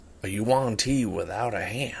A yuan ti without a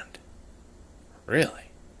hand?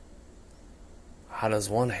 Really? How does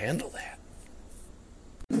one handle that?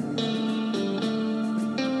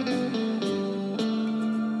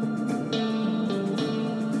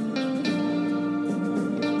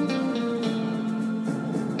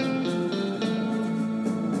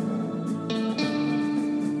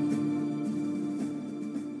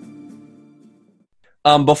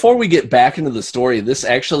 Before we get back into the story, this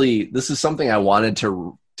is something I wanted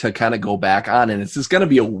to kind of go back on, and it's just going to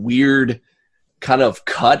be a weird kind of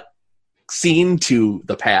cut scene to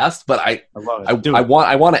the past, but I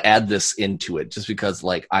want to add this into it just because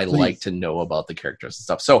I like to know about the characters and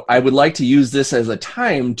stuff. So I would like to use this as a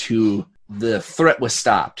time to the threat was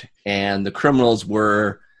stopped and the criminals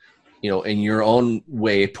were, in your own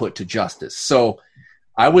way put to justice. So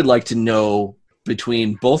I would like to know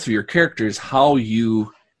between both of your characters how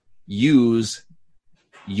you use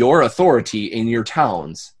your authority in your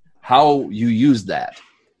towns, how you use that.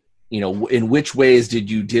 In which ways did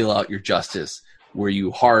you deal out your justice? Were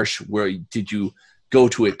you harsh? Did you go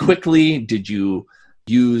to it quickly? Did you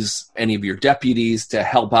use any of your deputies to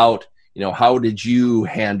help out? How did you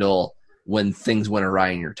handle when things went awry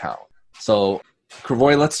in your town? So,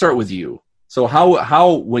 Kravoy, let's start with you. So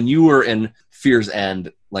how when you were in Fear's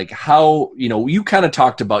End, how, you kind of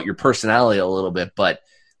talked about your personality a little bit, but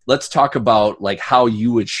let's talk about how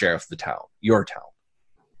you would sheriff the town, your town.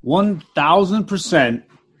 1,000%.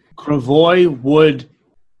 Kravoy would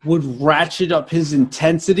ratchet up his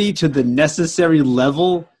intensity to the necessary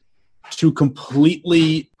level to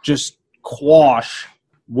completely just quash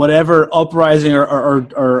whatever uprising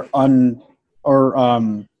or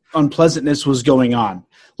unpleasantness was going on.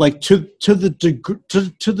 To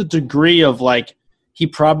the degree of he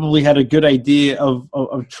probably had a good idea of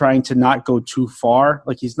trying to not go too far.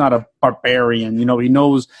 He's not a barbarian, he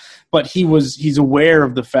knows, but he's aware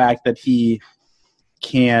of the fact that he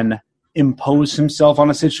can impose himself on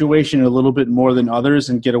a situation a little bit more than others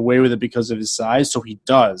and get away with it because of his size. So he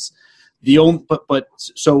does.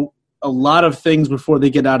 So a lot of things before they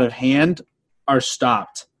get out of hand are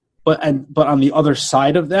stopped. But on the other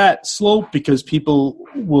side of that slope, because people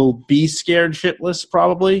will be scared shitless,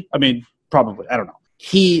 probably. I mean, probably. I don't know.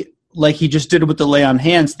 He just did it with the lay on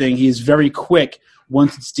hands thing. He is very quick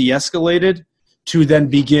once it's de-escalated to then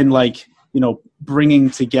begin bringing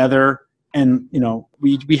together. And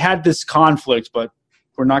we had this conflict, but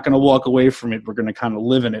we're not going to walk away from it. We're going to kind of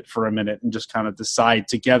live in it for a minute and just kind of decide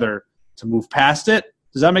together to move past it.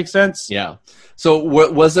 Does that make sense? Yeah. So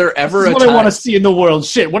was there ever what I want to see in the world?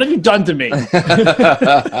 Shit, what have you done to me?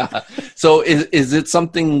 So is it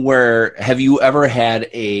something where do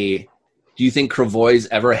you think Kravoy's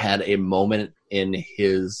ever had a moment in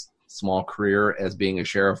his small career as being a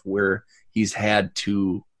sheriff where he's had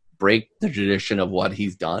to break the tradition of what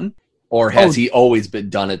he's done? Or has he always been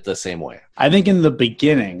done it the same way? I think in the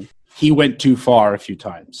beginning, he went too far a few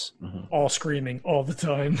times. Mm-hmm. All screaming all the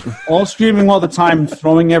time. All screaming all the time,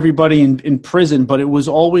 throwing everybody in prison. But it was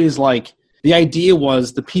always the idea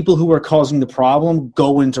was the people who were causing the problem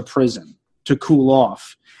go into prison to cool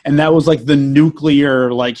off. And that was the nuclear,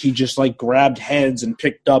 he just grabbed heads and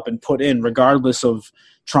picked up and put in, regardless of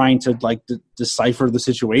trying to decipher the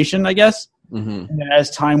situation, I guess. Mm-hmm. And as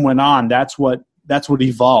time went on, that's what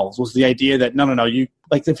evolved, was the idea that no, you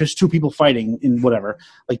if there's two people fighting in whatever,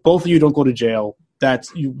 both of you don't go to jail.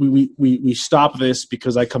 That's we stop this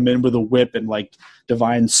because I come in with a whip and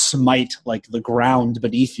divine smite the ground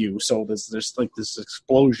beneath you. So there's this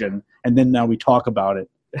explosion, and then now we talk about it.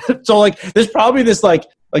 So there's probably this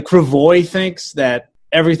Kravoy thinks that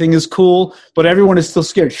everything is cool, but everyone is still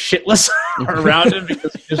scared shitless around him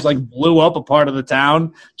because he just blew up a part of the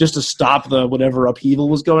town just to stop the whatever upheaval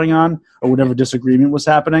was going on or whatever disagreement was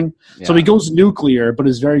happening. Yeah. So he goes nuclear, but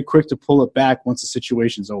is very quick to pull it back once the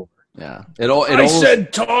situation's over. Yeah, I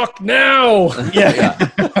said talk now. Yeah.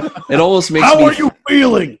 It almost makes. How are you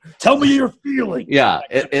feeling? Tell me your feeling. Yeah,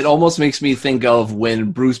 it almost makes me think of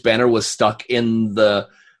when Bruce Banner was stuck in the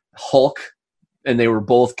Hulk, and they were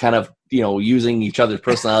both kind of using each other's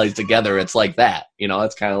personalities together. It's like that.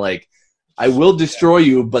 It's kind of I will destroy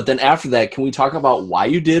you, but then after that, can we talk about why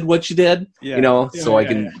you did what you did? So I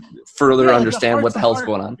can further understand what the hell's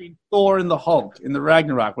going on. Thor and the Hulk in the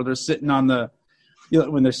Ragnarok, where they're sitting on the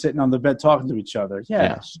bed talking to each other.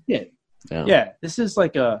 Shit. Yeah. This is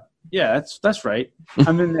that's right.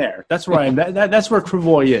 I'm in there. That's where I'm. That's where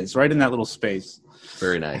Kravoy is, right in that little space.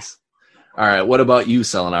 Very nice. All right. What about you,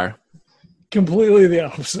 Selenar? Completely the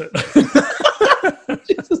opposite.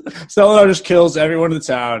 Selenar just kills everyone in the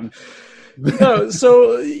town. No,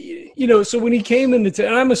 so so when he came into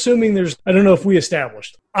and I'm assuming I don't know if we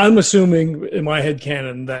established, I'm assuming in my head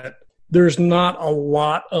canon that there's not a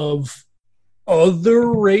lot of other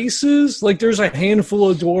races. Like there's a handful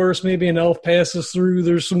of dwarves, maybe an elf passes through,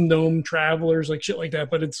 there's some gnome travelers, like shit like that,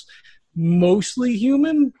 but it's mostly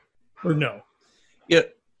human or no? Yeah,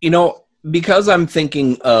 because I'm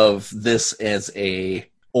thinking of this as a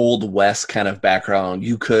Old West kind of background,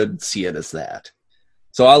 you could see it as that.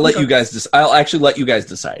 So I'll let you guys I'll actually let you guys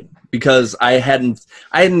decide, because I hadn't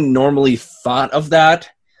normally thought of that,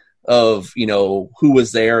 of who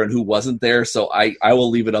was there and who wasn't there. So I will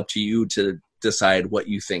leave it up to you to decide what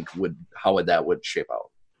you think how that would shape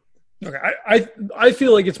out. Okay, I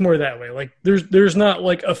feel like it's more that way. Like there's not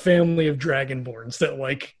like a family of dragonborns that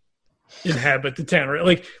like inhabit the town, right?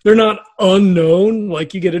 Like they're not unknown.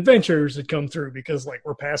 Like you get adventurers that come through because like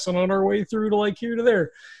we're passing on our way through to like here to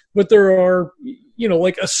there. But there are,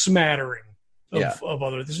 like a smattering of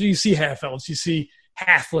other things. So you see half-elves, you see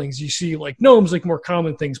halflings, you see like gnomes, like more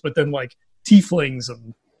common things, but then like tieflings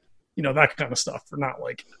and, that kind of stuff are not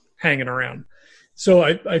like hanging around. So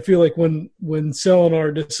I feel like when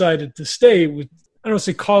Selenar decided to stay, I don't want to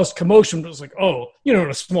say caused commotion, but it was like, in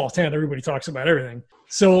a small town, everybody talks about everything.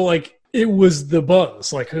 So like it was the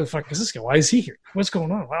buzz. Like, who the fuck is this guy? Why is he here? What's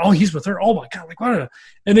going on? Oh, he's with her. Oh my God. Like, what?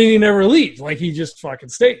 And then he never leaves. Like he just fucking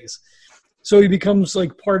stays. So he becomes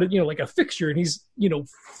like part of, like a fixture, and he's,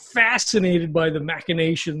 fascinated by the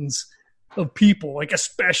machinations of people, like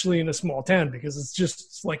especially in a small town, because it's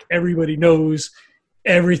just like everybody knows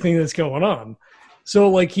everything that's going on. So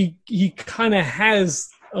like he kind of has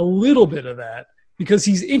a little bit of that because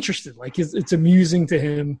he's interested. Like it's amusing to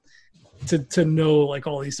him to know like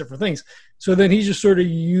all these different things. So then he just sort of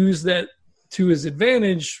used that to his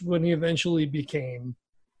advantage when he eventually became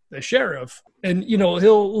the sheriff. And,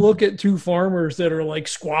 he'll look at two farmers that are like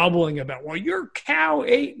squabbling about, well, your cow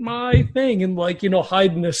ate my thing, and like,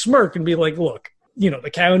 hiding a smirk and be like, look,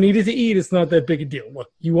 the cow needed to eat. It's not that big a deal. Look,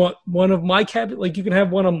 you want one of my cabbage? Like you can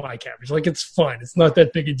have one of my cabbage. Like it's fine. It's not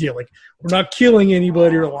that big a deal. Like we're not killing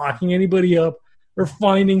anybody or locking anybody up or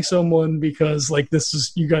finding someone because like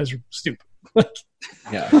you guys are stupid.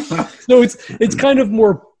 Yeah. So it's kind of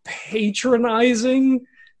more patronizing,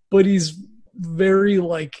 but he's very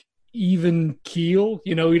like even keel.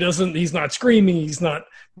 He's not screaming, he's not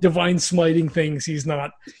divine smiting things, he's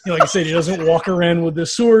not, like I said, he doesn't walk around with the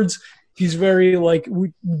swords. He's very like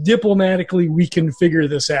diplomatically, we can figure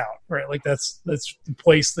this out, right? Like that's the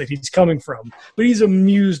place that he's coming from. But he's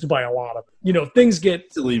amused by a lot of it. Things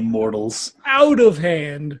get Silly mortals out of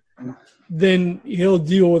hand, then he'll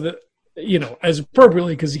deal with it, as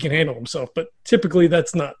appropriately because he can handle himself. But typically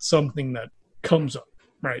that's not something that comes up,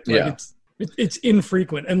 right? Like it's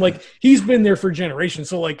infrequent. And like he's been there for generations.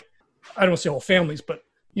 So like I don't say whole families, but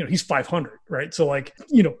he's 500, right? So like,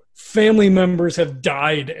 family members have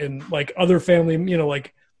died, and like other family,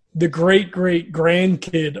 like the great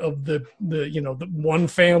grandkid of the one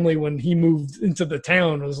family when he moved into the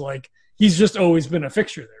town was like, he's just always been a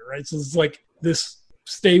fixture there, right? So it's like this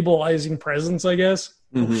stabilizing presence, I guess.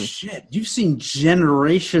 Oh shit! You've seen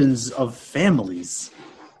generations of families.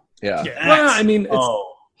 Yeah. Well, I mean,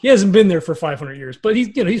 he hasn't been there for 500 years, but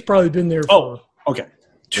he's probably been there for okay,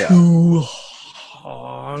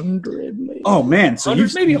 200 maybe. Oh man, so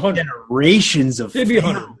you've maybe seen 100 generations of maybe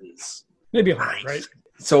 100, families. maybe 100, right?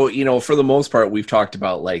 So for the most part, we've talked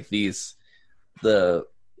about like the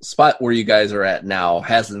spot where you guys are at now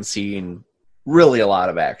hasn't seen really a lot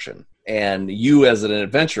of action, and you as an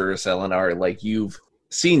adventurer, Selenar, like you've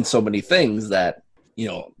seen so many things that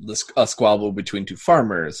a squabble between two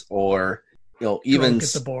farmers, or even Drunk at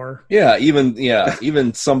the bar.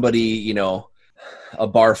 even somebody, a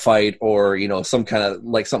bar fight, or some kind of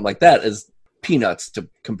like something like that is peanuts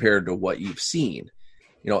compared to what you've seen.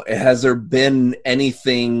 Has there been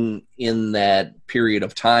anything in that period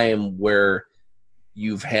of time where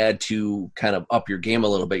you've had to kind of up your game a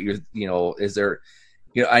little bit? Is there,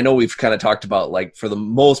 I know we've kind of talked about like for the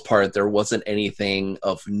most part there wasn't anything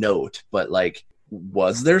of note, but like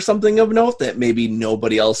was there something of note that maybe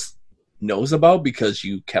nobody else knows about because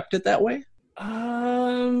you kept it that way?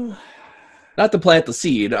 Not to plant the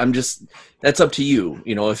seed. That's up to you.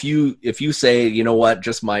 If you say, what,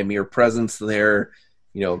 just my mere presence there,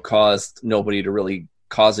 caused nobody to really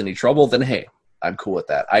cause any trouble, then hey, I'm cool with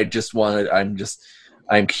that.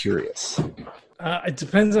 I'm curious. It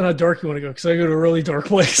depends on how dark you want to go, because I go to a really dark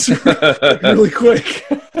place really quick.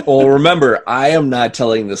 Well, remember, I am not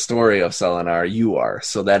telling the story of Selenar. You are,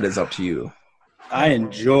 so that is up to you. I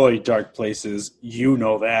enjoy dark places. You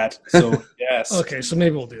know that. So yes. Okay, so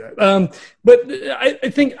maybe we'll do that. But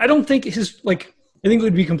I don't think his like I think it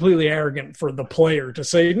would be completely arrogant for the player to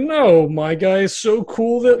say, no, my guy is so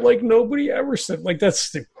cool that like nobody ever said, like, that's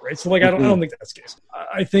stupid, right? So like, I don't think that's the case.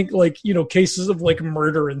 I think like, cases of like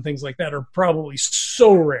murder and things like that are probably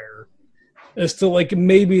so rare as to like,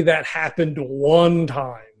 maybe that happened one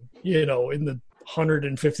time, in the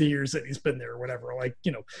 150 years that he's been there or whatever. Like,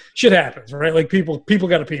 shit happens, right? Like people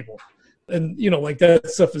got to people, and like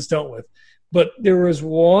that stuff is dealt with. But there was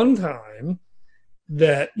one time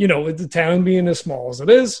that, with the town being as small as it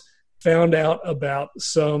is, found out about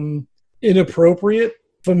some inappropriate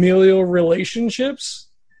familial relationships.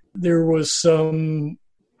 There was some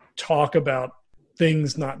talk about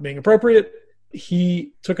things not being appropriate.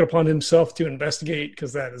 He took it upon himself to investigate,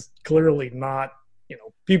 because that is clearly not,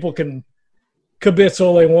 people can kibitz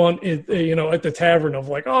all they want, at the tavern of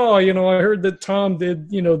like, oh, I heard that Tom did,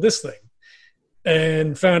 this thing,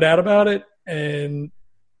 and found out about it and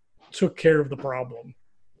took care of the problem.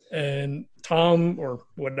 And Tom, or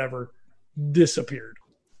whatever, disappeared.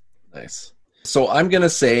 Nice. So I'm going to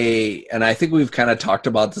say, and I think we've kind of talked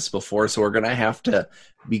about this before, so we're going to have to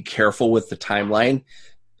be careful with the timeline.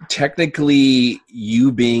 Technically, you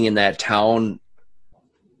being in that town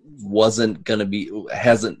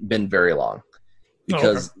hasn't been very long,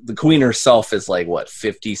 because the queen herself is like,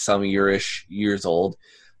 50 some years old.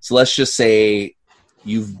 So let's just say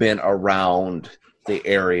you've been around the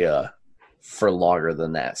area for longer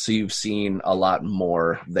than that. So you've seen a lot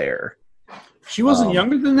more there. She wasn't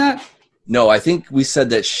younger than that? No, I think we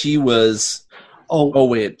said that she was. Oh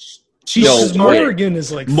wait. Morgan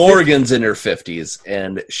is like 50. Morgan's in her 50s,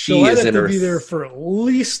 and she is in her. Be there for at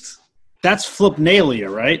least. That's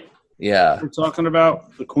Flipnalia, right? Yeah. We're talking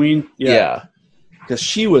about the queen? Yeah. Because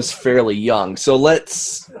she was fairly young. So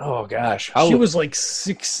let's. Oh, gosh. She was like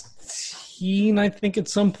 16, I think, at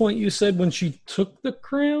some point you said, when she took the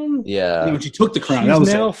crown? Yeah. When she took the crown.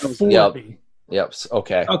 She's now 40. Yep.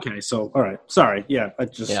 Okay. Okay. So, all right. Sorry. Yeah.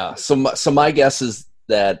 Yeah. So my guess is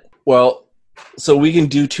that, so we can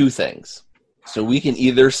do two things. So we can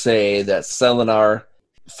either say that Selenar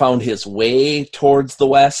found his way towards the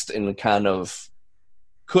west and kind of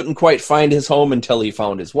couldn't quite find his home until he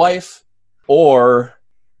found his wife, or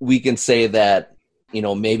we can say that,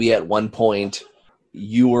 maybe at one point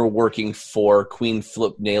you were working for Queen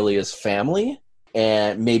Flipnalia's family,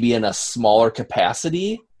 and maybe in a smaller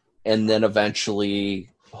capacity, and then eventually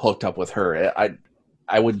hooked up with her. I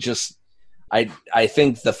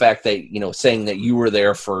think the fact that, saying that you were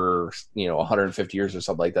there for, 150 years or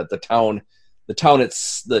something like that, the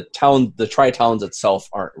Tri-Towns itself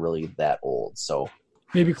aren't really that old. So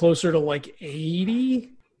maybe closer to like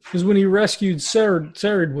 80, because when he rescued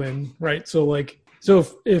Ceridwen, right? So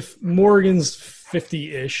if Morgan's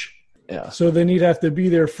 50-ish, yeah. So then he'd have to be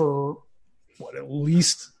there for at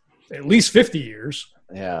least 50 years.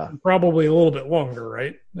 Yeah. Probably a little bit longer,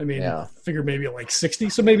 right? I mean, figure maybe like 60.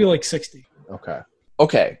 So maybe like 60.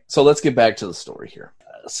 Okay. So let's get back to the story here.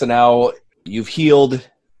 So now you've healed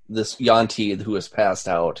this Yuan-Ti who has passed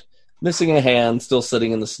out, missing a hand, still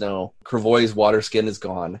sitting in the snow. Krevoy's water skin is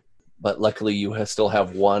gone, but luckily you still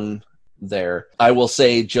have one there. I will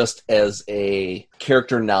say, just as a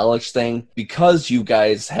character knowledge thing, because you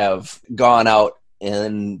guys have gone out,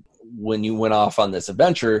 and when you went off on this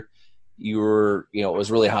adventure, you were, it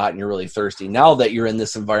was really hot and you're really thirsty. Now that you're in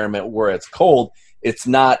this environment where it's cold, it's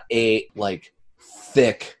not a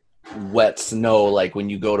thick, wet snow. Like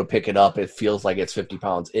when you go to pick it up, it feels like it's 50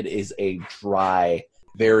 pounds. It is a dry,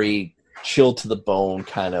 very chill to the bone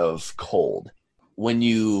kind of cold. When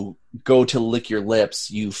you go to lick your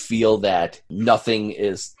lips, you feel that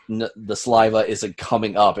the saliva isn't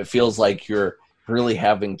coming up. It feels like you're really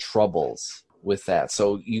having troubles with that.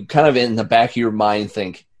 So you kind of in the back of your mind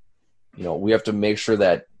think, we have to make sure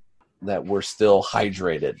that we're still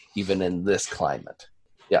hydrated even in this climate.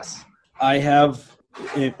 Yes. I have,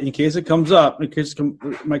 in case it comes up, it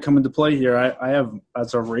might come into play here, I have,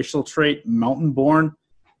 as a racial trait, mountain born.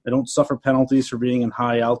 I don't suffer penalties for being in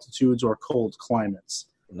high altitudes or cold climates.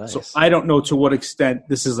 Nice. So I don't know to what extent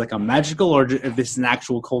this is like a magical, or if this is an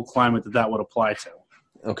actual cold climate that would apply to.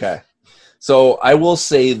 Okay. So I will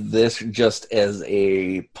say this just as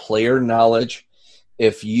a player knowledge.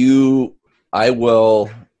 I will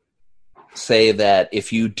say that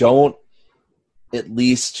if you don't at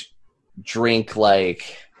least drink I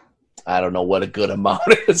don't know what a good amount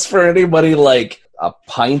is for anybody, like a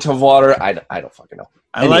pint of water. I don't fucking know.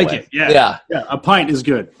 I like it. Yeah. A pint is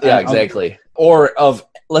good. Yeah, exactly. Or of,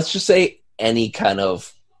 let's just say, any kind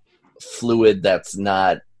of fluid that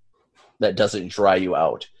doesn't dry you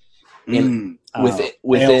out. Within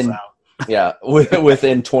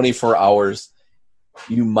 24 hours,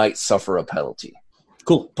 you might suffer a penalty.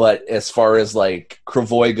 Cool. But as far as like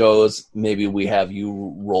Kravoy goes, maybe we have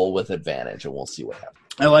you roll with advantage, and we'll see what happens.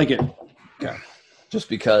 I like it. Just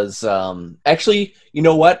because, actually, you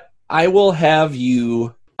know what? I will have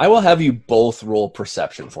you both roll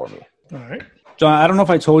perception for me. All right. John, I don't know if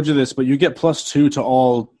I told you this, but you get +2 to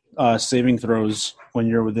all saving throws when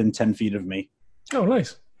you're within 10 feet of me. Oh,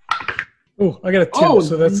 nice. Oh, I got a 2,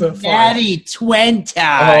 so that's a 5. Natty 20.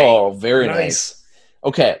 Oh, very nice.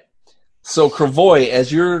 Okay. So, Kravoy,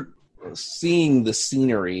 as you're seeing the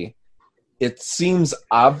scenery, it seems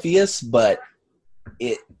obvious, but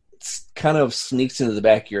it kind of sneaks into the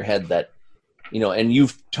back of your head that, and you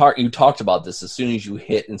talked about this as soon as you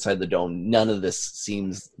hit inside the dome, none of this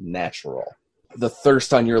seems natural. The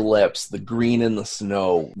thirst on your lips, the green in the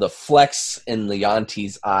snow, the flecks in the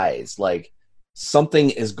Yuan-Ti's eyes, like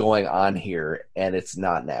something is going on here and it's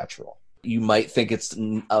not natural. You might think it's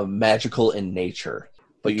magical in nature,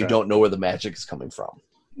 but you don't know where the magic is coming from.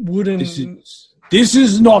 This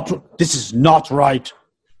is not right.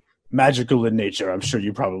 Magical in nature. I'm sure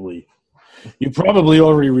you probably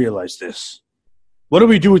already realized this. What do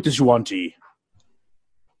we do with this Yuan-Ti?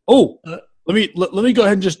 Oh, let me go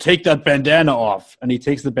ahead and just take that bandana off. And he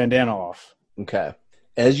takes the bandana off. Okay.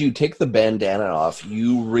 As you take the bandana off,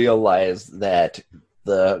 you realize that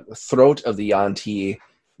the throat of the Yuan-Ti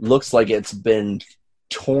looks like it's been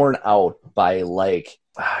torn out by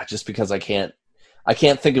just because I can't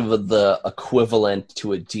think of the equivalent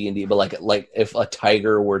to a D&D, but like if a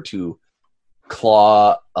tiger were to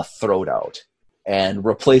claw a throat out, and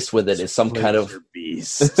replaced with it is some kind of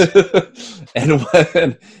beast,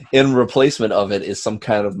 and in replacement of it is some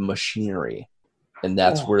kind of machinery, and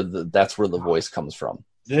that's where the voice comes from.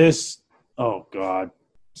 Oh God,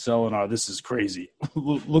 Selenar, this is crazy.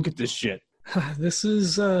 Look at this shit. This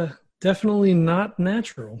is definitely not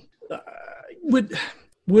natural. Would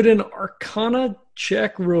an Arcana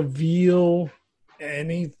check reveal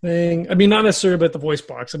anything? I mean, not necessarily about the voice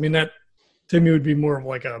box. I mean, that to me would be more of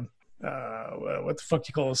like a what the fuck do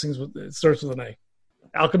you call those things? It starts with an A.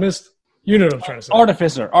 Alchemist? You know what I'm trying to say.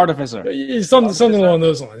 Artificer. Something along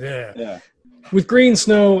those lines. Yeah. With green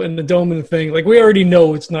snow and the dome and the thing, like we already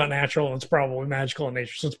know it's not natural and it's probably magical in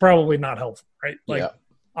nature, so it's probably not helpful, right? Like,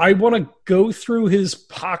 I want to go through his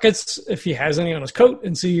pockets if he has any on his coat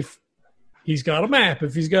and see if he's got a map,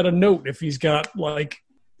 if he's got a note, if he's got like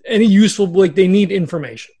any useful, like they need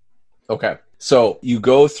information. Okay. So you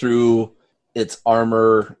go through its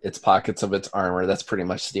armor, its pockets of its armor. That's pretty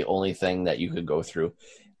much the only thing that you could go through.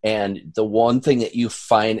 And the one thing that you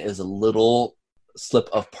find is a little slip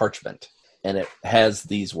of parchment, and it has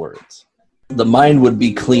these words. The mind would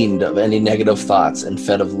be cleaned of any negative thoughts and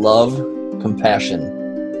fed of love,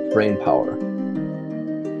 compassion, brain power.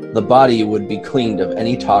 The body would be cleaned of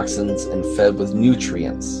any toxins and fed with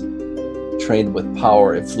nutrients, trained with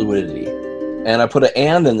power and fluidity. And I put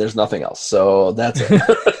an and there's nothing else. So that's it.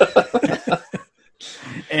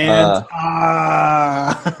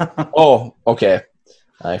 Oh, okay.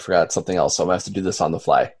 I forgot something else, so I'm going to have to do this on the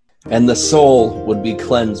fly. And the soul would be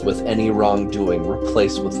cleansed with any wrongdoing,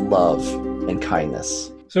 replaced with love and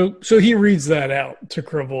kindness. So he reads that out to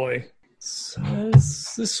Kravoy.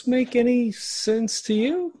 Does this make any sense to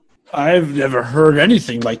you? I've never heard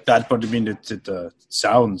anything like that, but I mean, it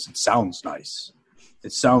sounds nice.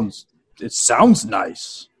 It sounds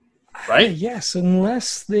nice, right? Yes,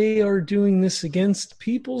 unless they are doing this against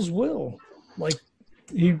people's will. Like,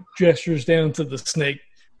 he gestures down to the snake,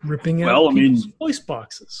 ripping out people's voice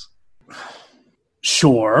boxes.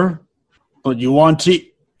 Sure, but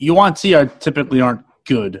Yuan-Ti typically aren't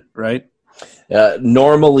good, right?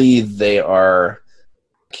 Normally, they are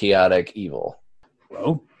chaotic evil.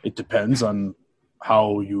 Well, it depends on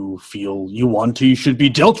how you feel Yuan-Ti should be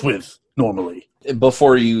dealt with normally.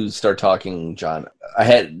 Before you start talking, John, I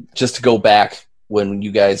had just to go back when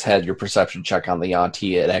you guys had your perception check on the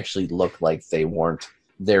Yuan-Ti, it actually looked like they weren't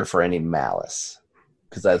there for any malice.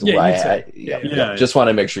 Because that's why I just want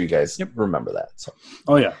to make sure you guys remember that. So.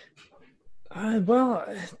 Oh, yeah. Well,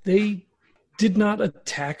 they did not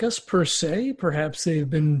attack us per se. Perhaps they've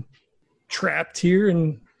been trapped here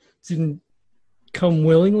and didn't come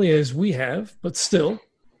willingly as we have, but still,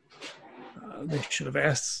 they should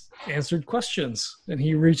have answered questions. And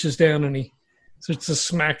he reaches down and he starts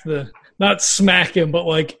to not smack him, but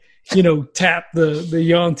like, tap the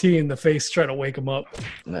Yuan-Ti in the face, try to wake him up.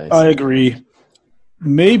 Nice. I agree.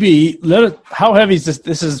 Maybe how heavy is this?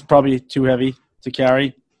 This is probably too heavy to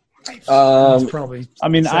carry. Probably. I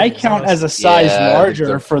mean, I count as a size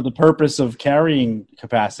larger for the purpose of carrying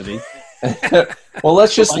capacity. Well,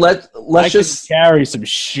 let's just carry some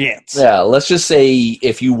shit. Yeah, let's just say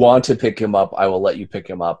if you want to pick him up, I will let you pick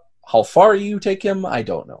him up. How far you take him, I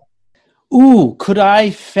don't know. Ooh, could I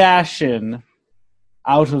fashion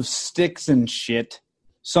out of sticks and shit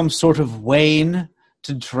some sort of wain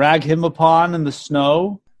to drag him upon in the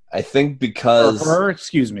snow? I think because Or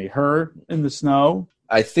her in the snow.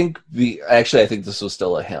 I think I think this was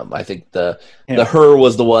still a him. I think the Him. her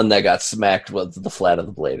was the one that got smacked with the flat of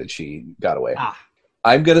the blade and she got away.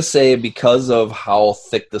 I'm gonna say because of how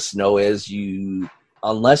thick the snow is,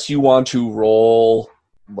 unless you want to roll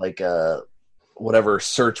like a whatever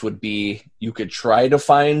search would be, you could try to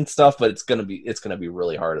find stuff, but it's gonna be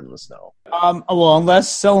really hard in the snow. Well, unless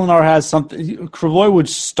Selenar has something, Kravoy would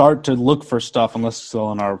start to look for stuff unless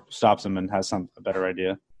Selenar stops him and has a better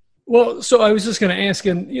idea. Well, so I was just going to ask,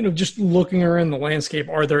 and just looking around the landscape,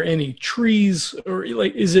 are there any trees, or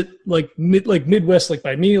like is it like Midwest, like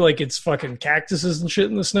by me, like it's fucking cactuses and shit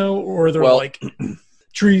in the snow, or are there like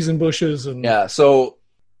trees and bushes and yeah? So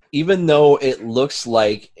even though it looks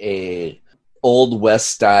like a old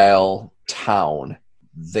West style town,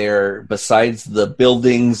 there besides the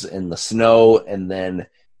buildings and the snow, and then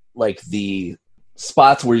like the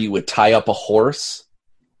spots where you would tie up a horse,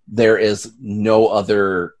 there is no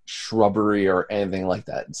other shrubbery or anything like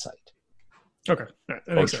that in sight. Okay, right,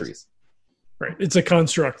 that or makes trees. sense. Right, it's a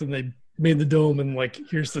construct, and they made the dome, and like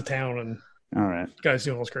here's the town, and All right. guys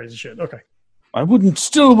doing all this crazy shit. Okay, I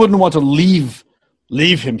still wouldn't want to leave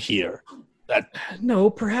him here. no,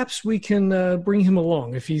 perhaps we can bring him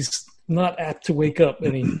along if he's not apt to wake up,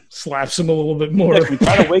 and he slaps him a little bit more. We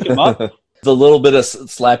try to wake him up. The little bit of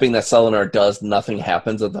slapping that Selenar does, nothing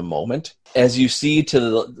happens at the moment. As you see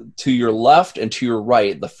to your left and to your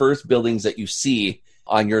right, the first buildings that you see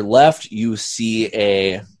on your left, you see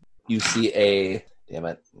a. Damn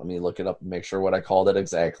it! Let me look it up and make sure what I called it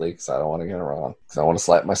exactly, because I don't want to get it wrong. Because I want to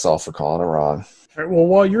slap myself for calling it wrong. All right, well,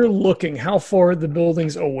 while you're looking, how far are the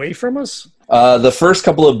buildings away from us? The first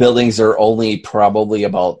couple of buildings are only probably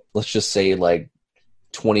about, let's just say, like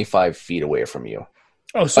 25 feet away from you.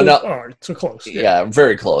 Oh, so no. all right, so close. Yeah,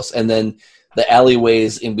 very close. And then the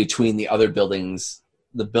alleyways in between the other buildings,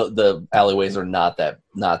 the alleyways are not that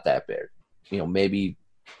big. Maybe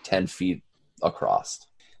 10 feet across.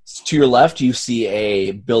 So to your left, you see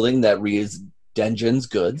a building that reads Dengens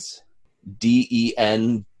Goods,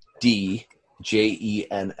 DENDJENS.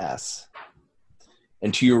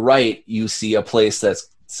 And to your right, you see a place that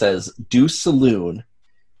says Deuce Saloon.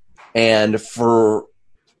 And for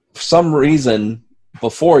some reason,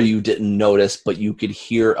 before you didn't notice, but you could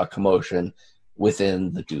hear a commotion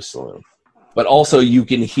within the Deuce Saloon. But also you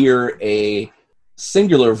can hear a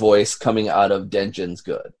singular voice coming out of Dengens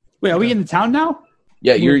Good. Wait, are we in the town now?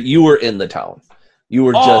 Yeah, you were in the town. You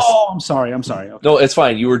were I'm sorry. Okay. No, it's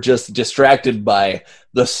fine. You were just distracted by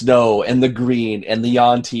the snow and the green and the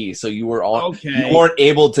Yuan-Ti, so you were you weren't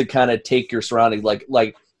able to kind of take your surroundings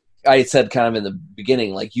like I said kind of in the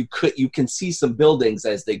beginning, like you can see some buildings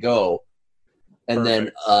as they go, and Perfect.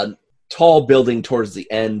 then a tall building towards the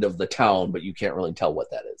end of the town, but you can't really tell what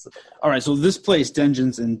that is. All right, so this place,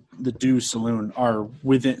 Dengens and the Dew Saloon, are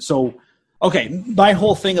within. So, okay, my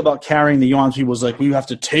whole thing about carrying the Yuan-Ti was like, we have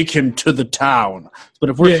to take him to the town. But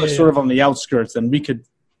if we're sort of on the outskirts, then we could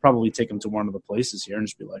probably take him to one of the places here and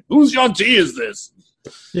just be like, whose Yuan-Ti is this?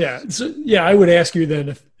 Yeah, so, I would ask you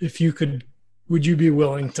then if you could, would you be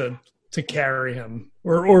willing to carry him,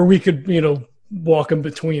 or we could walk him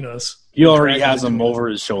between us? He already has him over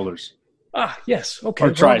his shoulders. Ah, yes, okay.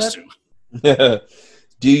 Or tries to.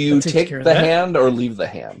 Do you I'll take take care of the that. hand or leave the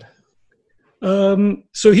hand?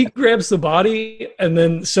 So he grabs the body, and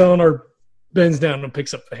then Selenar bends down and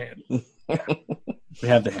picks up the hand. We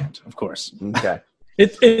have the hand, of course. Okay.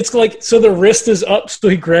 It's like, so the wrist is up, so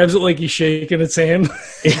he grabs it like he's shaking its hand.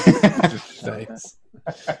 Nice.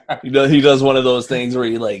 He does one of those things where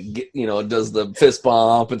he does the fist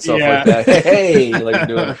bump and stuff Yeah. like that. Hey, like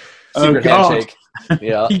doing a secret God. handshake.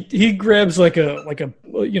 Yeah. He grabs like a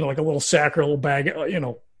little sack or a little bag,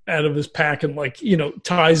 out of his pack and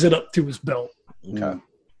ties it up to his belt. Okay.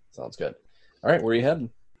 Sounds good. All right, where are you heading?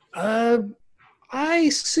 I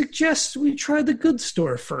suggest we try the goods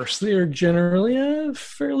store first. They are generally a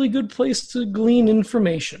fairly good place to glean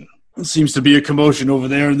information. Seems to be a commotion over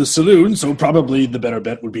there in the saloon, so probably the better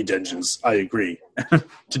bet would be Dengens. I agree.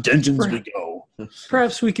 To Dengens we go.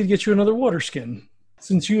 Perhaps we could get you another water skin,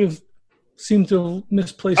 since you have seemed to have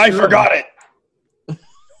misplaced. I your forgot own. it.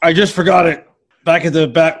 I just forgot it. Back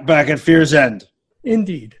at Fear's End.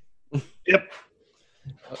 Indeed. Yep.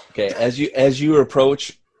 Okay, as you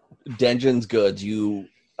approach Dengens Goods, you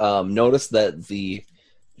notice that the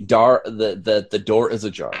door is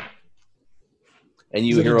ajar. And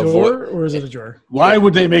you Is it hear a a door voice. or is it a jar? Why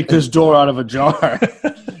would they make this door out of a jar?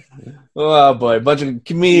 Oh boy, bunch of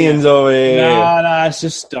comedians over here. Nah, it's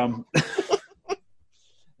just dumb.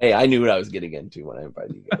 Hey, I knew what I was getting into when I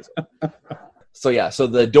invited you guys. So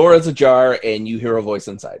the door is ajar, and you hear a voice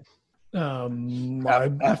inside.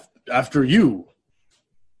 After you.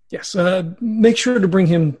 Yes. Make sure to bring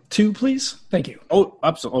him 2, please. Thank you. Oh,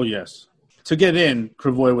 absolutely. Oh, yes. To get in,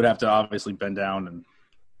 Kravoy would have to obviously bend down and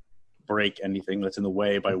break anything that's in the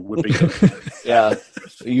way by whipping him. Yeah,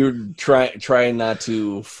 you're trying not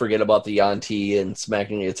to forget about the Yanti and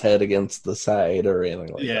smacking its head against the side or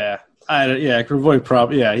anything like that. Kravoy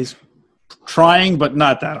probably. Yeah, he's trying, but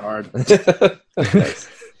not that hard. Nice.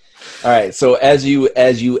 All right. So as you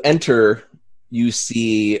enter, you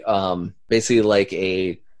see basically like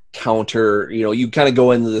a counter. You kind of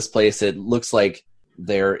go into this place. It looks like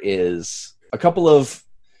there is a couple of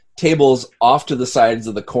tables off to the sides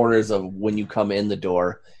of the corners of when you come in the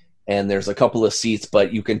door, and there's a couple of seats,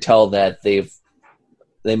 but you can tell that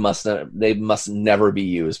they must never be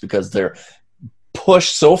used because they're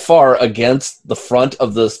pushed so far against the front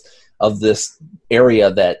of this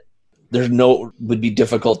area that would be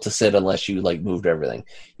difficult to sit unless you like moved everything.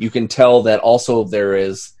 You can tell that also there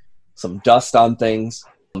is some dust on things.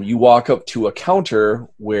 You walk up to a counter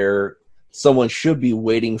where someone should be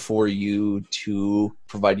waiting for you to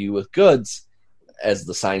provide you with goods, as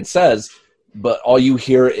the sign says, but all you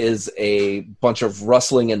hear is a bunch of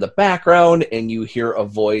rustling in the background, and you hear a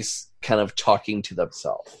voice kind of talking to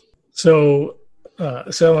themselves. So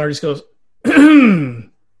Salamar just goes,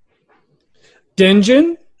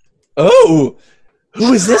 Denjin? Oh,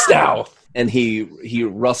 who is this now? And he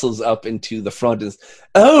rustles up into the front and says,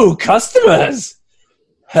 oh, customers!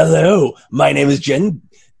 Hello, my name is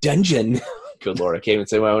Denjin. Good Lord, I can't even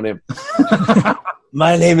say my own name.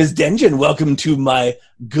 My name is Denjin. Welcome to my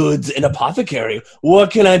goods and apothecary. What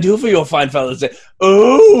can I do for your fine fellows?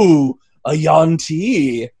 Oh, a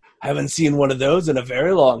Yanti. Haven't seen one of those in a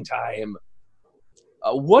very long time.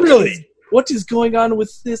 What is going on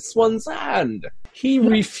with this one's hand? He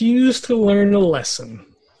refused to learn a lesson.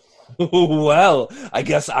 Well, I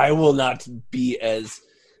guess I will not be as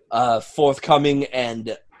forthcoming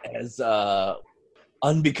and as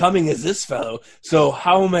unbecoming as this fellow. So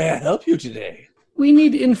how may I help you today? We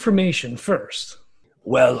need information first.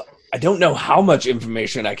 Well, I don't know how much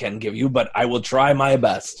information I can give you, but I will try my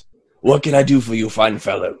best. What can I do for you fine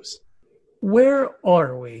fellows? Where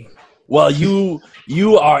are we? Well, you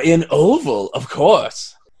are in Oval, of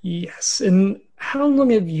course. Yes, and how long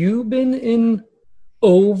have you been in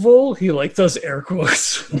Oval? He does air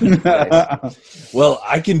quotes. Nice. Well,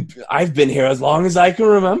 I've been here as long as I can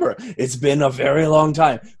remember. It's been a very long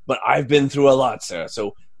time, but I've been through a lot, sir.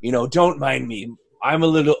 So, don't mind me. I'm a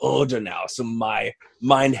little older now, so my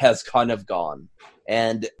mind has kind of gone.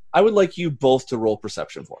 And I would like you both to roll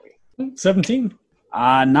perception for me. 17.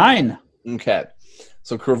 9. Okay.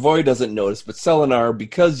 So Kravoy doesn't notice, but Selenar,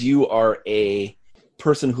 because you are a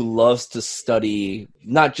person who loves to study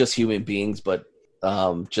not just human beings, but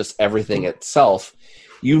just everything itself,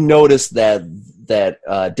 you notice that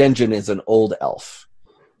Denjin is an old elf.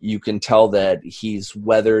 You can tell that he's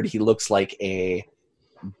weathered. He looks like a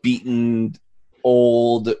beaten,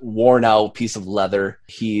 old, worn-out piece of leather.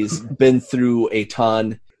 He's been through a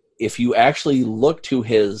ton. If you actually look to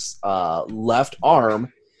his left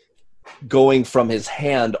arm, going from his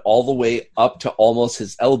hand all the way up to almost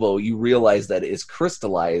his elbow, you realize that it is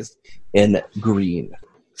crystallized in green.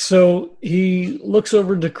 So he looks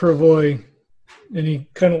over to Kravoy, and he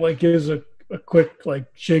kind of gives a quick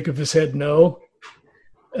shake of his head no.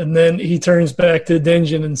 And then he turns back to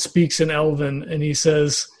Denjin and speaks in Elven, and he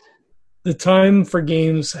says, the time for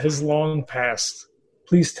games has long passed.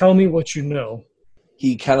 Please tell me what you know.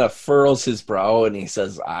 He kind of furrows his brow, and he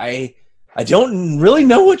says, I don't really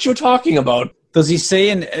know what you're talking about. Does he say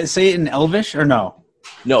it in Elvish or no?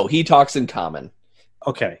 No, he talks in common.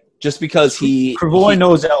 Okay. Just because Kravoy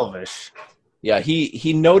knows Elvish. Yeah,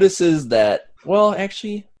 he notices that, well,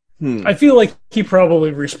 actually... I feel like he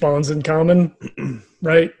probably responds in common,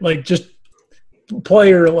 right? Just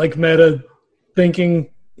player, meta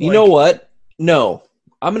thinking. You know what? No.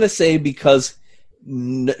 I'm going to say because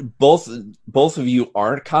both of you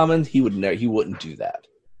aren't common, he wouldn't do that.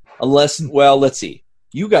 Unless, well, let's see.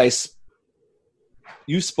 You guys,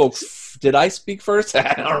 you spoke... Did I speak first?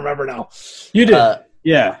 I don't remember now. You did.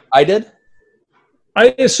 Yeah. I did?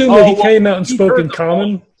 I assume that he came out and spoke in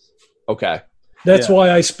common. Okay. That's why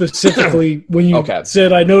I specifically, when you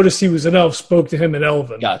said I noticed he was an elf, spoke to him in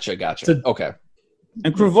Elven. Gotcha. Okay.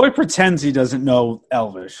 And Kravoy pretends he doesn't know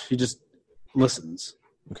Elvish. He just listens.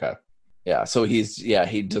 Okay. Yeah, so he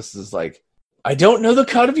just is like, I don't know the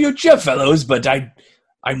cut of your Jeff fellows, but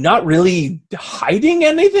I'm not really hiding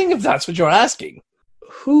anything, if that's what you're asking.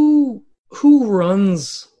 Who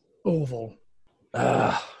runs Oval?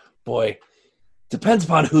 Boy, depends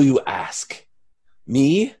upon who you ask.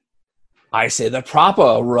 Me? I say that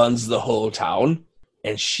Propa runs the whole town,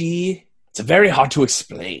 and it's very hard to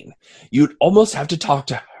explain. You'd almost have to talk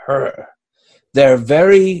to her. They're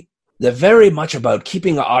very much about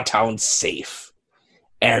keeping our town safe.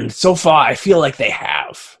 And so far, I feel like they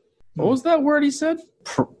have. What was that word he said?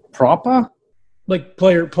 Proper? Like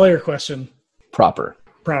player question. Proper.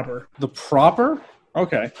 Proper. The proper?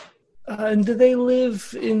 Okay. And do they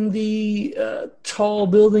live in the tall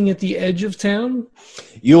building at the edge of town?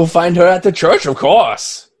 You'll find her at the church, of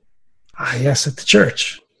course. Ah, yes, at the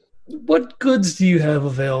church. What goods do you have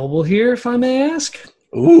available here, if I may ask?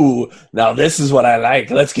 Ooh, now this is what I like.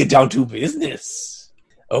 Let's get down to business.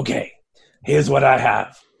 Okay, here's what I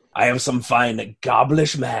have. I have some fine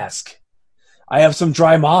gobblish mask. I have some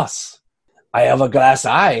dry moss. I have a glass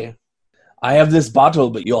eye. I have this bottle,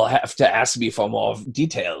 but you'll have to ask me for more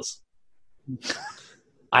details.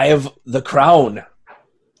 I have the crown.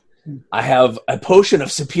 I have a potion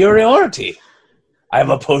of superiority. I have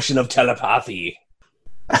a potion of telepathy.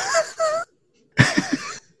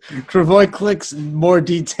 Travoy clicks more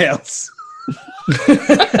details.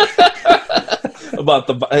 About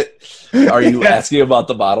are you asking about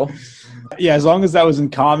the bottle? Yeah, as long as that was in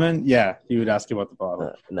common, yeah, he would ask you about the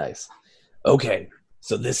bottle. Nice. Okay,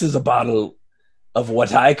 so this is a bottle of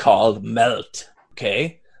what I call melt.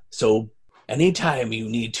 Okay, so anytime you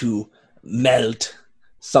need to melt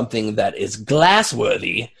something that is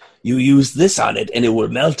glass-worthy, you use this on it, and it will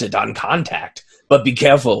melt it on contact. But be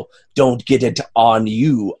careful, don't get it on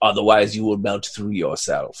you, otherwise you will melt through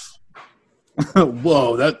yourself.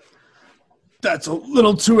 Whoa, that's a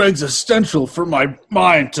little too existential for my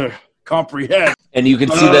mind to comprehend. And you can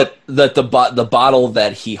see that the bottle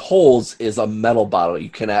that he holds is a metal bottle. You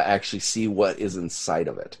cannot actually see what is inside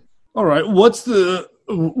of it. All right, what does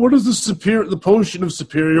the potion of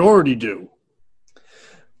superiority do?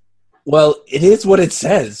 Well, it is what it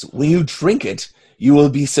says. When you drink it, you will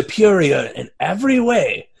be superior in every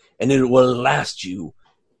way, and it will last you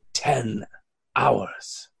 10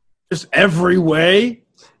 hours. Just every way?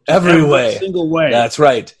 Every way. Single way. That's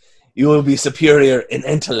right. You will be superior in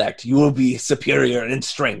intellect. You will be superior in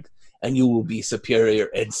strength. And you will be superior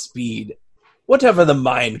in speed. Whatever the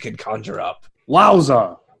mind can conjure up.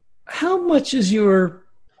 Wowza. How much is your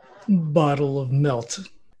bottle of melt?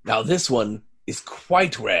 Now, this one is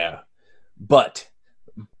quite rare, but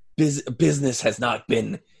business has not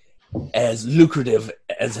been as lucrative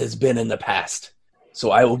as has been in the past.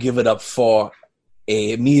 So I will give it up for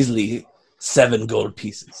a measly 7 gold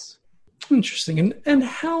pieces. Interesting. And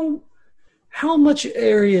how much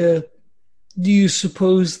area do you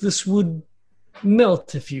suppose this would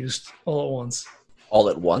melt if used all at once? All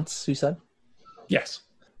at once, you said? Yes.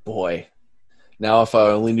 Boy. Now if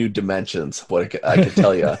I only knew dimensions, what I could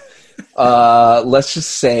tell you. Let's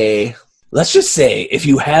just say if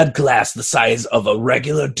you had glass the size of a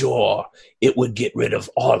regular door, it would get rid of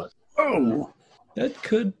all of it. Oh. That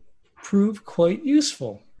could prove quite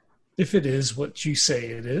useful, if it is what you say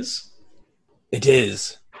it is. It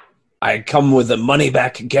is. I come with a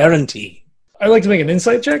money-back guarantee. I'd like to make an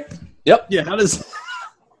insight check. Yep. Yeah, how does...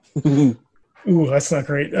 Ooh, that's not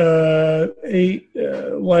great. 8,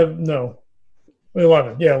 11, no.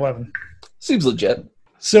 11. Yeah, 11. Seems legit.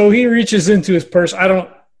 So he reaches into his purse.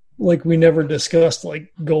 We never discussed,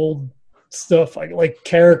 gold stuff, like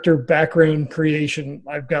character background creation.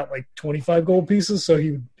 I've got, 25 gold pieces, so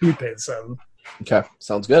he paid 7. Okay,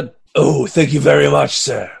 sounds good. Oh, thank you very much,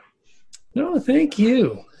 sir. No, thank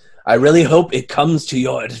you. I really hope it comes to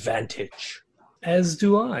your advantage. As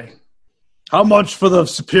do I. How much for the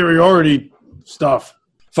superiority stuff?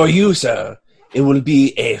 For you, sir, it will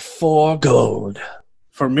be a 4 gold.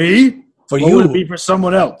 For me? For what you. would it be for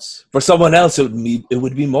someone else? For someone else, it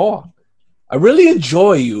would be more. I really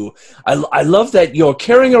enjoy you. I love that you're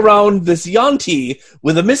carrying around this Yanti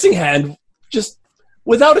with a missing hand, just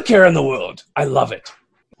without a care in the world. I love it.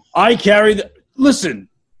 I carry the... Listen,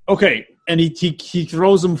 okay, and he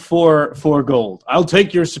throws him 4 gold. I'll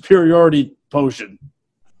take your superiority potion.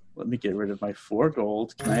 Let me get rid of my 4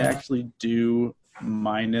 gold. Can I actually do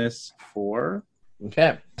 -4?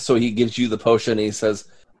 Okay. So he gives you the potion, and he says,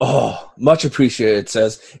 "Oh, much appreciated,"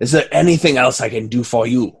 says, "Is there anything else I can do for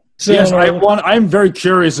you?" So, yes, I'm very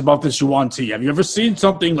curious about this Yuan-Ti. Have you ever seen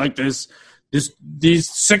something like this? These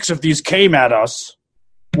 6 of these came at us.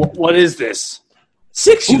 What is this?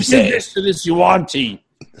 6, you Who say? did this to this Yuan-Ti?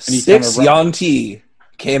 6 Yanti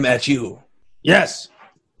came at you. Yes.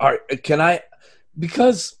 Can I...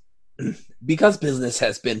 Because because business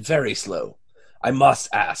has been very slow, I must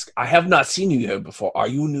ask, I have not seen you here before. Are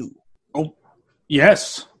you new? Oh,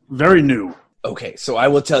 yes. Very new. Okay, so I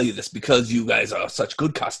will tell you this because you guys are such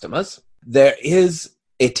good customers. There is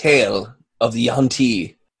a tale of the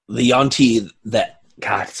Yuan-ti that...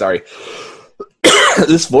 God, sorry.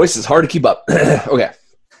 This voice is hard to keep up. Okay.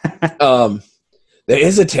 There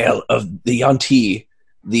is a tale of the Yuan-ti,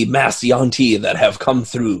 the masked Yuan-ti that have come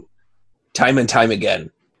through time and time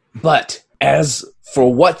again. But as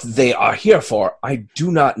for what they are here for, I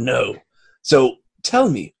do not know. So tell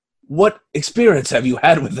me, what experience have you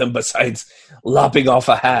had with them besides lopping off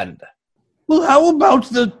a hand? Well, how about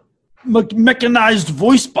the mechanized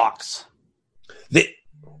voice box?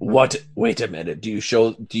 What? Wait a minute. Do you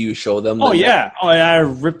show them? Oh yeah. I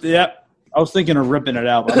ripped it. Yep. I was thinking of ripping it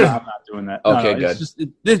out, but I'm not doing that. Okay, good. It's just,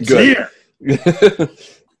 it's Good. here.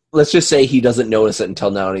 Let's just say he doesn't notice it until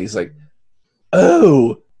now, and he's like,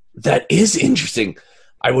 "Oh, that is interesting.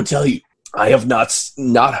 I will tell you, I have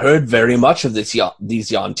not heard very much of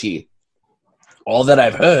these Yuan-ti. All that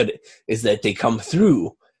I've heard is that they come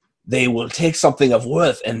through, they will take something of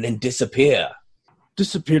worth, and then disappear.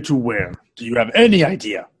 Disappear to where? Do you have any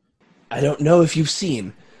idea? I don't know if you've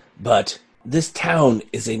seen, but this town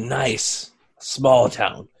is a nice, small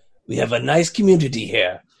town. We have a nice community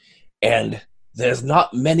here, and there's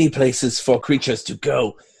not many places for creatures to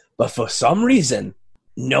go, but for some reason,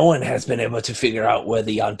 no one has been able to figure out where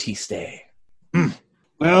the Yuan-ti stay."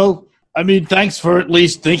 Well, I mean, thanks for at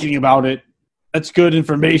least thinking about it. That's good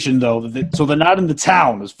information, though. So they're not in the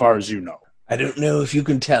town, as far as you know. I don't know if you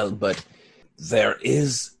can tell, but there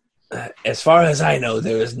is, as far as I know,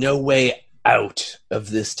 there is no way out of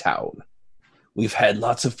this town. We've had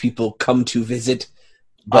lots of people come to visit,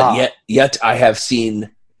 but yet I have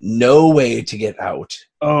seen no way to get out.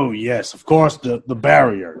 Oh, yes, of course, the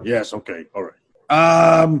barrier. Yes, okay, all right.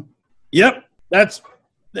 Yep,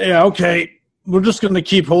 okay. We're just going to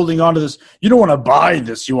keep holding on to this. You don't want to buy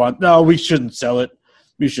this Yuan. No, we shouldn't sell it.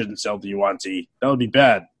 We shouldn't sell the Yuan-ti. That would be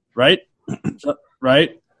bad, right?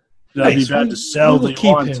 Right? That would be bad to sell the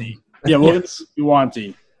Yuan-ti. Yeah, we'll get the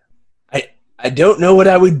Yuan-ti. I don't know what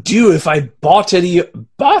I would do if I bought a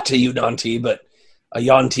Yuan-ti, but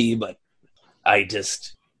I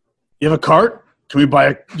just... You have a cart? Can we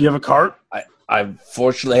buy do you have a cart?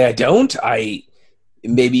 Fortunately, I don't.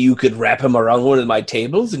 Maybe you could wrap him around one of my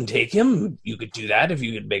tables and take him. You could do that if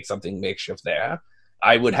you could make something makeshift there.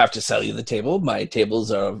 I would have to sell you the table. My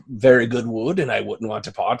tables are very good wood, and I wouldn't want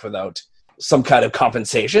to part without some kind of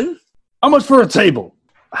compensation. How much for a table?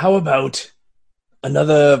 How about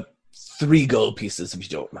another 3 gold pieces, if you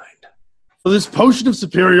don't mind? So this potion of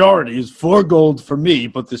superiority is 4 gold for me,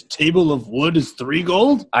 but this table of wood is 3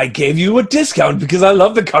 gold? I gave you a discount because I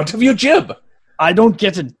love the cut of your jib. I don't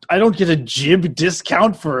get a jib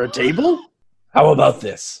discount for a table? How about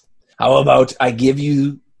this? How about I give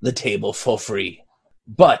you the table for free?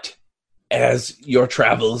 But as your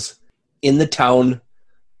travels in the town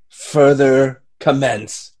further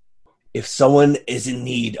commence, if someone is in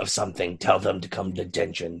need of something, tell them to come to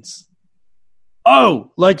Densions.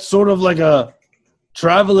 Oh, sort of like a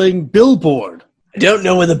traveling billboard. I don't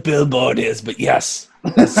know where the billboard is, but yes,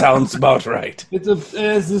 that sounds about right. It's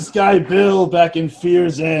this guy Bill back in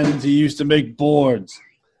Fear's End. He used to make boards.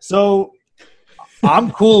 So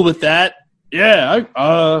I'm cool with that. Yeah,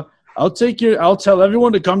 I'll tell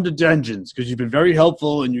everyone to come to Densions because you've been very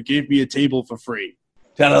helpful and you gave me a table for free.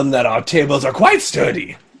 Tell them that our tables are quite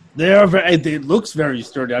sturdy. It looks very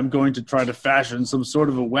sturdy. I'm going to try to fashion some sort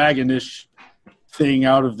of a wagonish thing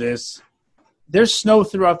out of this. There's snow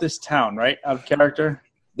throughout this town, right? Out of character?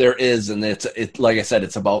 There is, and it's like I said,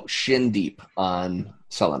 it's about shin deep on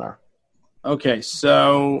Selenar. Okay,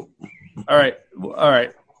 so all right.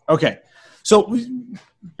 Okay. So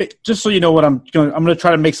just so you know what I'm going to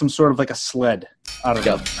try to make some sort of like a sled out of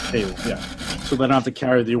the table. Yeah. So that I don't have to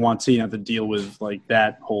carry the Yuan-ti and have to deal with like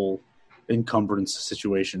that whole encumbrance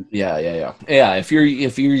situation. Yeah. Yeah, if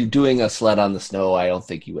you're doing a sled on the snow, I don't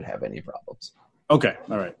think you would have any problems. Okay,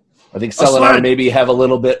 all right. I think Selenar maybe have a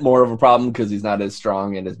little bit more of a problem because he's not as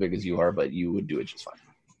strong and as big as you are, but you would do it just fine.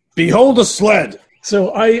 Behold a sled!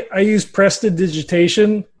 So I use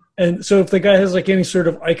prestidigitation, and so if the guy has like any sort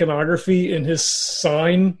of iconography in his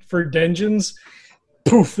sign for Densions,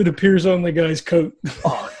 poof, it appears on the guy's coat.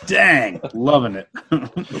 Oh, dang. Loving it.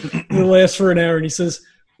 It lasts for an hour, and he says,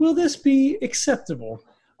 "Will this be acceptable?"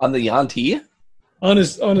 On the Yuan-ti? On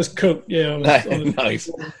his coat, yeah. On his, nice.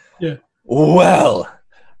 Yeah. Well,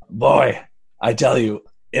 boy, I tell you,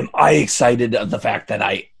 am I excited of the fact that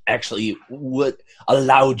I actually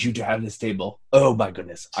allowed you to have this table. Oh my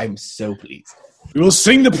goodness, I'm so pleased. We will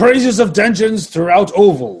sing the praises of Densions throughout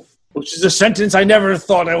Oval. Which is a sentence I never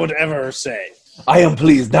thought I would ever say. I am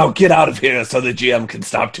pleased. Now get out of here so the GM can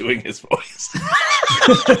stop doing his voice.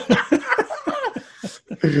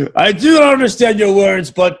 I do not understand your words,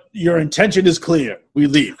 but your intention is clear. We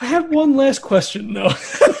leave. I have one last question, though.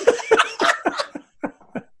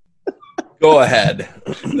 Go ahead.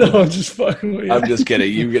 No, I'm just fucking with you. I'm just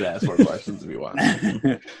kidding. You can ask more questions if you want.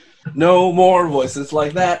 No more voices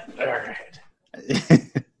like that. All right.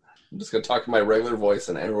 I'm just going to talk to my regular voice,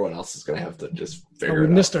 and everyone else is going to have to just figure We it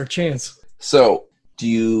out. missed our chance. So, do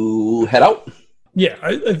you head out? Yeah,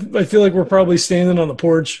 I feel like we're probably standing on the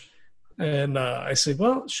porch, and I say,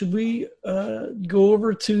 well, should we go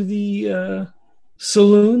over to the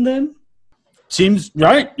saloon then? Seems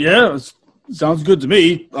right. Yeah, sounds good to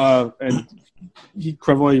me. And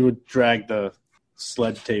Crevoy would drag the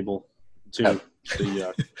sled table to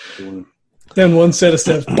the saloon. Then one set of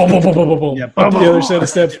steps, boom, boom, boom, boom, boom, boom. Yeah, Up the other set of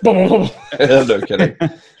steps, boom, boom, boom. No kidding.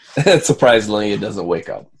 Surprisingly, it doesn't wake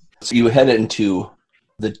up. So you head into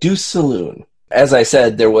the Deuce Saloon. As I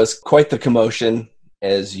said, there was quite the commotion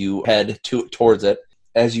as you head towards it.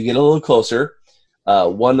 As you get a little closer,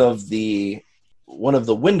 one of the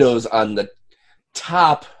windows on the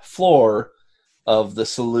top floor of the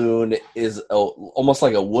saloon is almost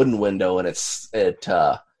like a wooden window, and it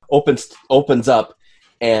opens up,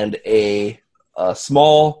 and a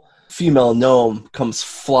small female gnome comes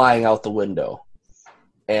flying out the window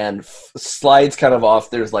and slides kind of off.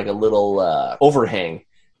 There's like a little overhang,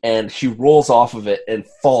 and she rolls off of it and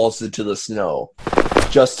falls into the snow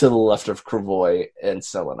just to the left of Crevoy and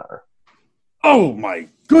Selenar. Oh my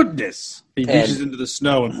goodness! He reaches into the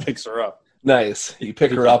snow and picks her up. Nice. You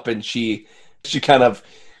pick her up, and she kind of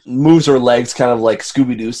moves her legs kind of like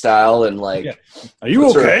Scooby-Doo style, and like, Yeah. Are you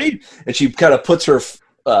okay? And she kind of puts her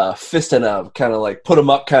fist in a kind of like put 'em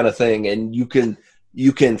up kind of thing, and you can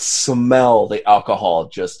smell the alcohol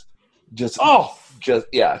just good. Oh,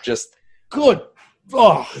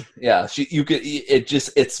 Yeah,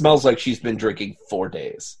 it smells like she's been drinking 4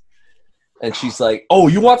 days. And she's like, "Oh,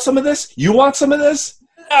 you want some of this? You want some of this?"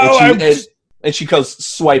 And she goes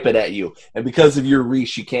swipe it at you. And because of your reach,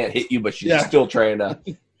 she can't hit you, but she's still trying to.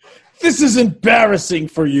 this is embarrassing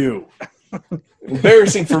for you.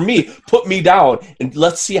 Embarrassing for me. Put me down, and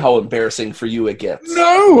let's see how embarrassing for you it gets.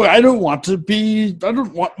 No, I don't want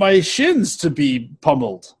my shins to be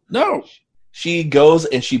pummeled. No. She goes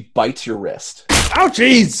and she bites your wrist.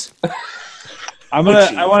 Ouchies! I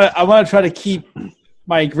want to try to keep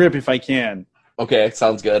my grip if I can. Okay,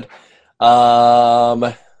 sounds good.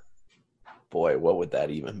 Boy, what would that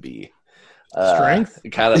even be? Strength?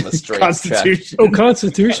 Kind of a strength Constitution. Oh,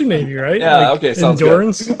 Constitution, maybe, right? Yeah, okay, sounds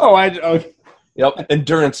endurance. good. Okay. Yep,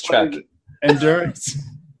 endurance check. Endurance.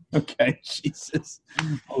 Okay, Jesus.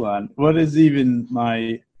 Hold on. What is even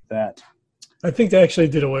that? I think they actually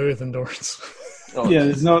did away with endurance. Oh, Yeah,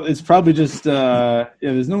 it's probably just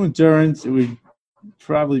there's no endurance. It would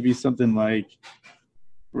probably be something like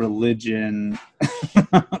religion.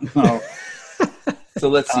 No. So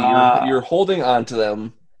let's see. You're holding on to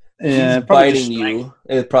them. Yeah, She's probably biting you.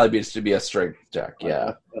 It'd probably be a strength check.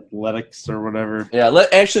 Yeah. Athletics or whatever. Yeah.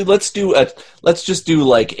 Let's just do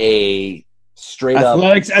like a straight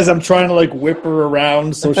Athletics as I'm trying to like whip her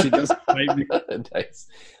around so she doesn't bite me. up. Nice.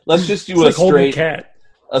 Let's just do It's like holding a cat.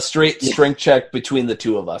 straight strength check between the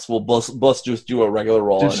two of us. We'll both just do a regular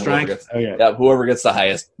roll. Just And strength? Okay. whoever gets the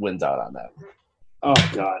highest wins out on that. Oh,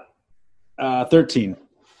 God. 13.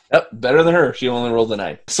 Yep, better than her. She only rolled a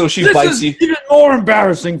 9. So she This bites is you. even more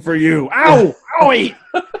embarrassing for you. Ow! Owie!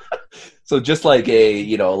 So just like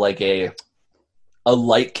a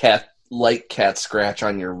light cat scratch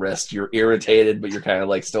on your wrist. You're irritated, but you're kind of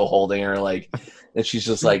like still holding her, like, and she's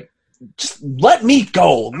just like, "Just let me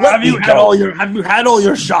go. Have you had all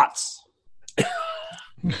your shots?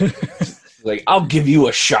 Like, I'll give you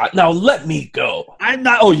a shot. Now let me go." I'm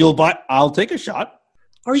not. Oh, you'll buy. I'll take a shot.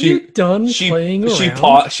 Are you done playing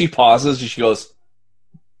around? She pauses and she goes,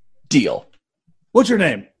 "Deal. What's your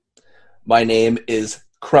name? My name is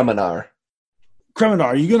Kreminar." Kreminar.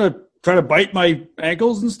 Are you gonna try to bite my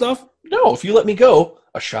ankles and stuff? No, if you let me go,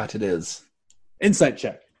 a shot it is. Insight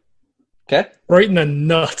check. Okay. Right in the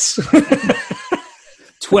nuts.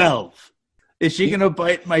 12. Is she gonna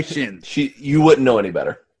bite my shins? You wouldn't know any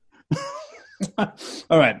better.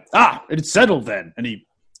 All right. It's settled then. And he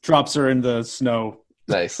drops her in the snow.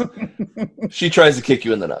 Nice. She tries to kick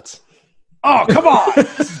you in the nuts. Oh, come on!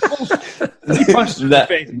 He punched her in the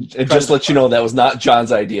face. And just to let you know, that was not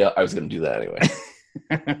John's idea. I was going to do that anyway.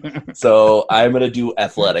 So I'm going to do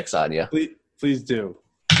athletics on you. Please do.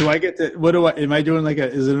 Do I get to? What do I? Am I doing like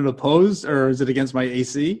a? Is it an opposed or is it against my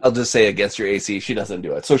AC? I'll just say against your AC, she doesn't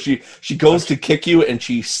do it. So she goes to kick you, and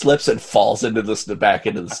she slips and falls into back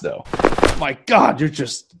into the snow. My God, you're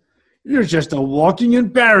just a walking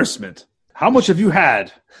embarrassment. How much have you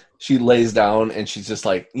had? She lays down, and she's just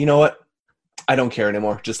like, you know what? I don't care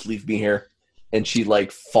anymore. Just leave me here. And she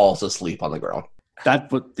like falls asleep on the ground.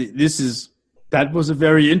 That was a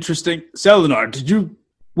very interesting. Selenar, did you?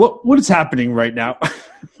 What is happening right now?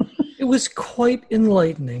 It was quite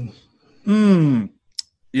enlightening. Yep.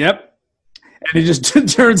 And he just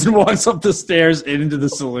turns and walks up the stairs and into the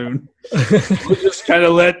saloon. We'll just kind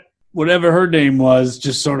of let whatever her name was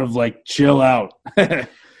just sort of like chill out. and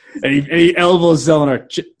he elbows Selenar.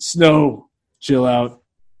 Snow, chill out.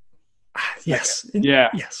 Yes. Yeah.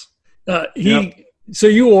 Yes. So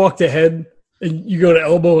you walked ahead and you go to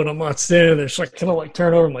elbow and I'm not standing there. So I kind of like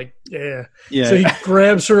turn over. I'm like, yeah. So he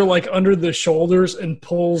grabs her like under the shoulders and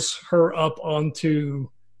pulls her up onto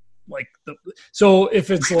like so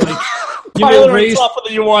if it's like, raised off of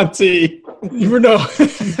the UNT. You know,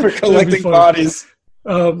 for collecting bodies.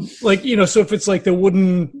 Like, so if it's like the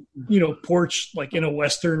wooden, porch, like in a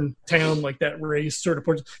Western town, like that raised sort of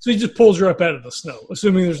porch. So he just pulls her up out of the snow,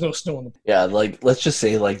 assuming there's no snow in the. Yeah. Like, let's just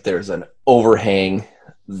say like there's an overhang.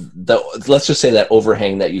 Let's just say that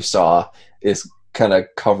overhang that you saw is kind of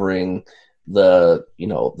covering the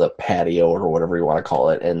patio or whatever you want to call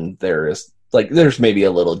it. And there's maybe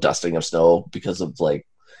a little dusting of snow because of like,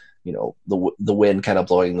 the wind kind of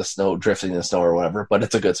blowing the snow, drifting the snow or whatever, but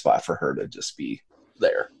it's a good spot for her to just be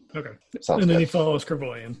there. Okay. Sounds and then good. he follows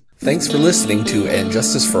Kervoyan. Thanks for listening to And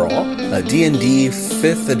Justice for All, a D&D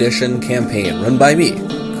 5th edition campaign run by me,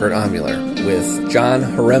 Kurt Omuler, with John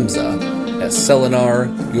Haremza as Selenar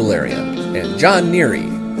Eularian, and John Neary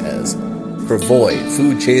as Kravoy,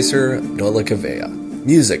 Food Chaser Nolikavea.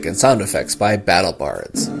 Music and sound effects by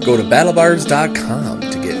BattleBards. Go to battlebards.com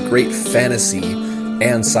to get great fantasy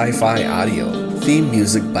and sci-fi audio. Theme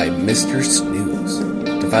music by Mr. Snooze.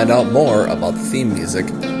 To find out more about the theme music,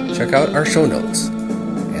 check out our show notes.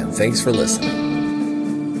 And thanks for listening.